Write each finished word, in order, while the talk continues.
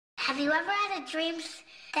you ever had a dreams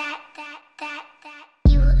that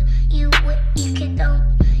you could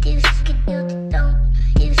don't do skid you don't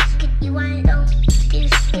do skid you want don't do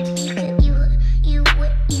skid you could you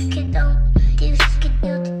could don't do skid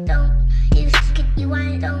you don't do skid you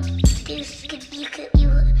want don't do skid you could you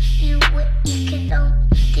could don't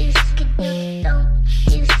do skid you don't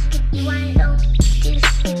do skid you want don't do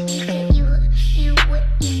skid you could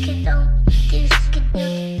you could don't do skid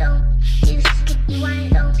you don't do skid you want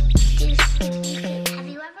don't do skid you could. Have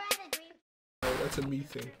you ever had a dream? Oh, that's a me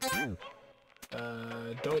thing.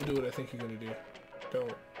 Don't do what I think you're gonna do.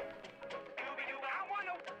 Don't.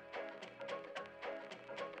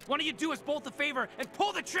 Why don't you do us both a favor and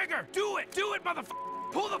pull the trigger? Do it! Do it,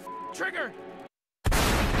 motherfucker! Pull the trigger!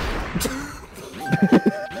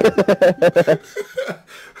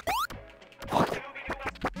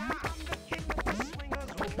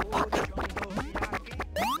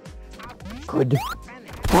 Good.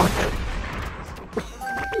 Fuck.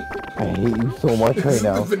 I hate you so much right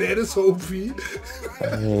now. The banana's OP. I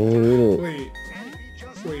hate it.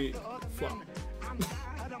 Wait. Flop.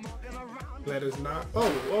 That is not.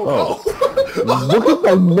 Oh. Look at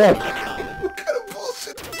my neck. What kind of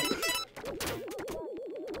bullshit?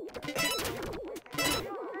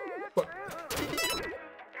 What?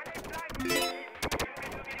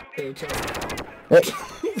 Hey, what's up? Hey.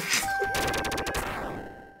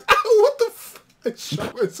 What the f? I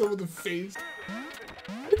shot myself in the face.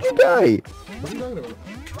 How did you die? What are you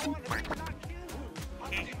talking about?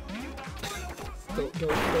 Don't.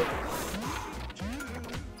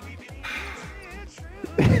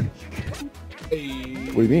 Hey.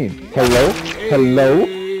 What do you mean? Hello? Hello?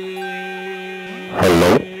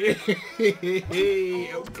 Hello? Hey,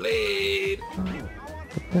 outplayed.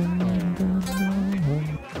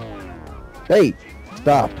 Hey!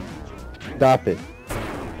 Stop. Stop it.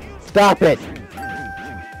 Stop it!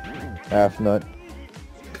 Ass nut.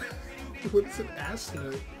 What is an ass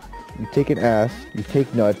nut? You take an ass, you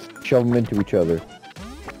take nuts, shove them into each other.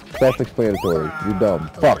 Self-explanatory. You're dumb.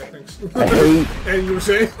 Fuck. Okay, I hate. And you were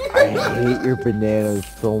saying? I hate your bananas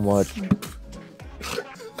so much.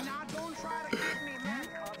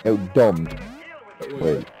 Oh, dumb.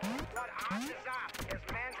 Wait.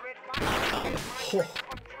 Oh.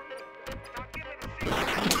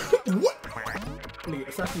 What? Nigga,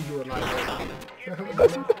 the fact that you were alive.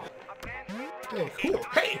 Hey, cool.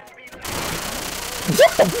 Hey!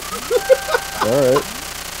 Alright.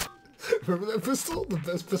 Remember that pistol? The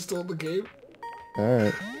best pistol in the game?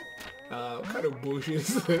 Alright. What kind of bullshit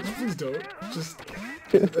is this? Please don't. Just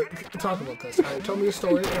talk about this. Alright, tell me a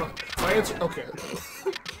story. My answer. Okay.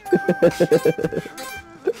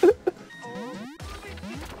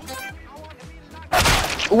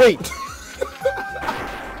 Wait!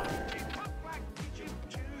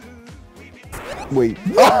 Wait.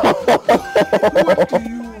 What do you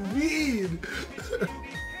mean?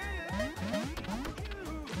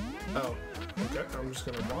 Oh, okay. I'm just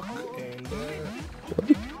gonna walk and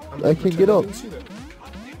I can't get up. See that.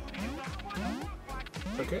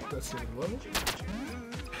 Okay, that's the level.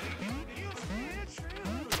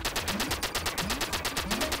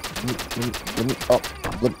 Let me up.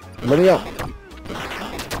 Let me up.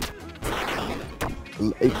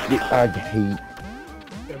 I hate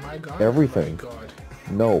Am I God? everything. Oh my God.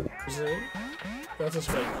 No. Is it? That's a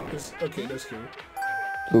spike. Okay, that's cool.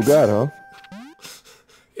 So God, huh?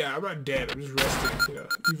 Yeah, I'm not dead. I'm just resting. You know,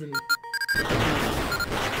 even.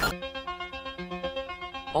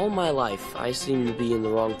 All my life, I seem to be in the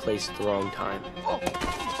wrong place at the wrong time.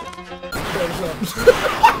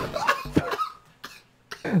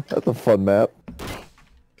 That's a fun map.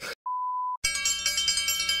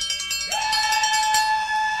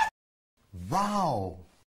 Wow.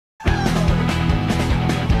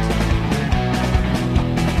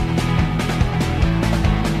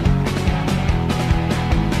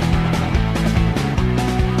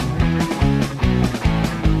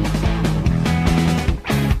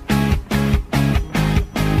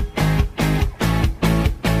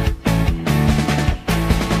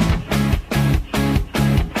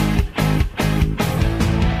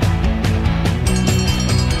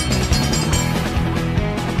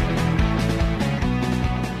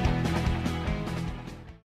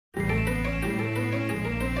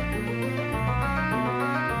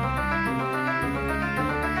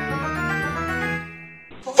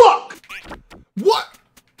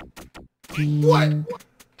 What?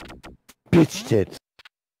 Bitch tits.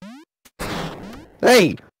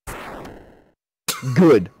 Hey!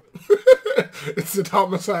 Good. It's a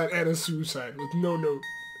homicide and a suicide with no note.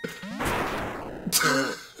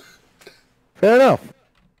 Fair enough.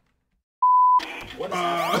 What's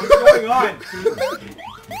going on?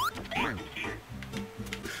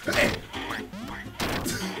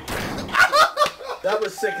 That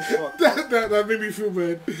was sick as fuck. That made me feel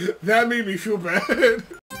bad. That made me feel bad.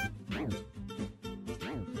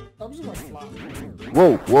 That was my flop.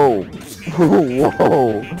 Whoa, whoa.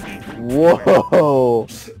 Whoa. Whoa.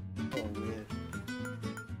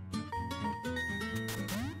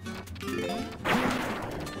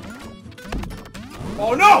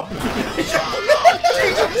 Oh no!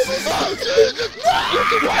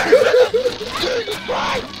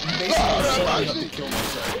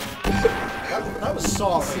 That was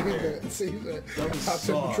soft. See that. That was Top 10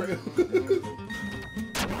 soft. betrayal.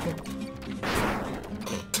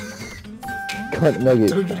 Cunt nugget.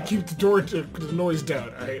 Told you to keep the noise down.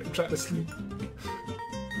 Alright, I'm trying to sleep.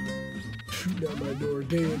 Shooting at my door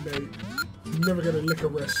day and night. You're never gonna lick a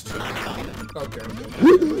rest. Okay, I'm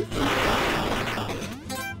done.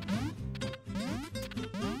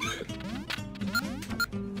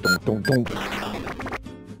 Don't.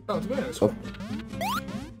 Oh, it's bad. Oh.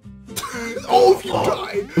 Oh, if you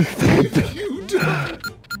die! If you die!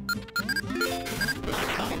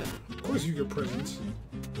 Of course you get presents.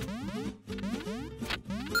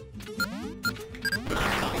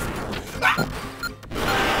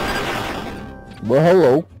 Well,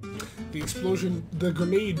 hello. The explosion, the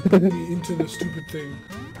grenade put me into the stupid thing.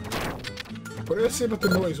 What did I say about the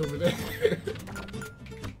noise over there?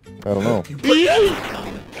 I don't know. You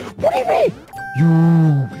What do you mean? You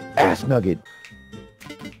ass nugget.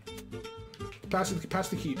 pass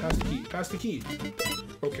the key.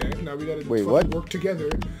 Okay, now we gotta Wait, fucking what? work together.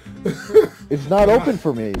 It's not open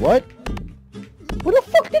for me. What? Where the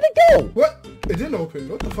fuck did it go? What? It didn't open.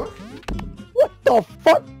 What the fuck? What the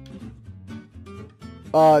fuck?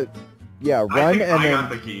 Yeah, I run think and I then... got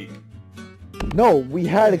the key. No, we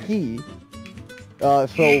had a key. So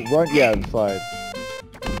run, yeah, and slide.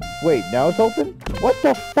 Wait, now it's open? What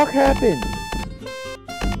the fuck happened?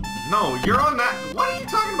 No, you're on that. What are you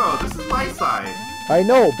talking about? This is my side. I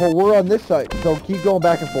know, but we're on this side, so keep going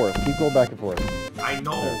back and forth. Keep going back and forth. I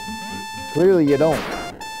know. Clearly you don't.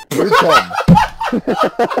 You're dumb.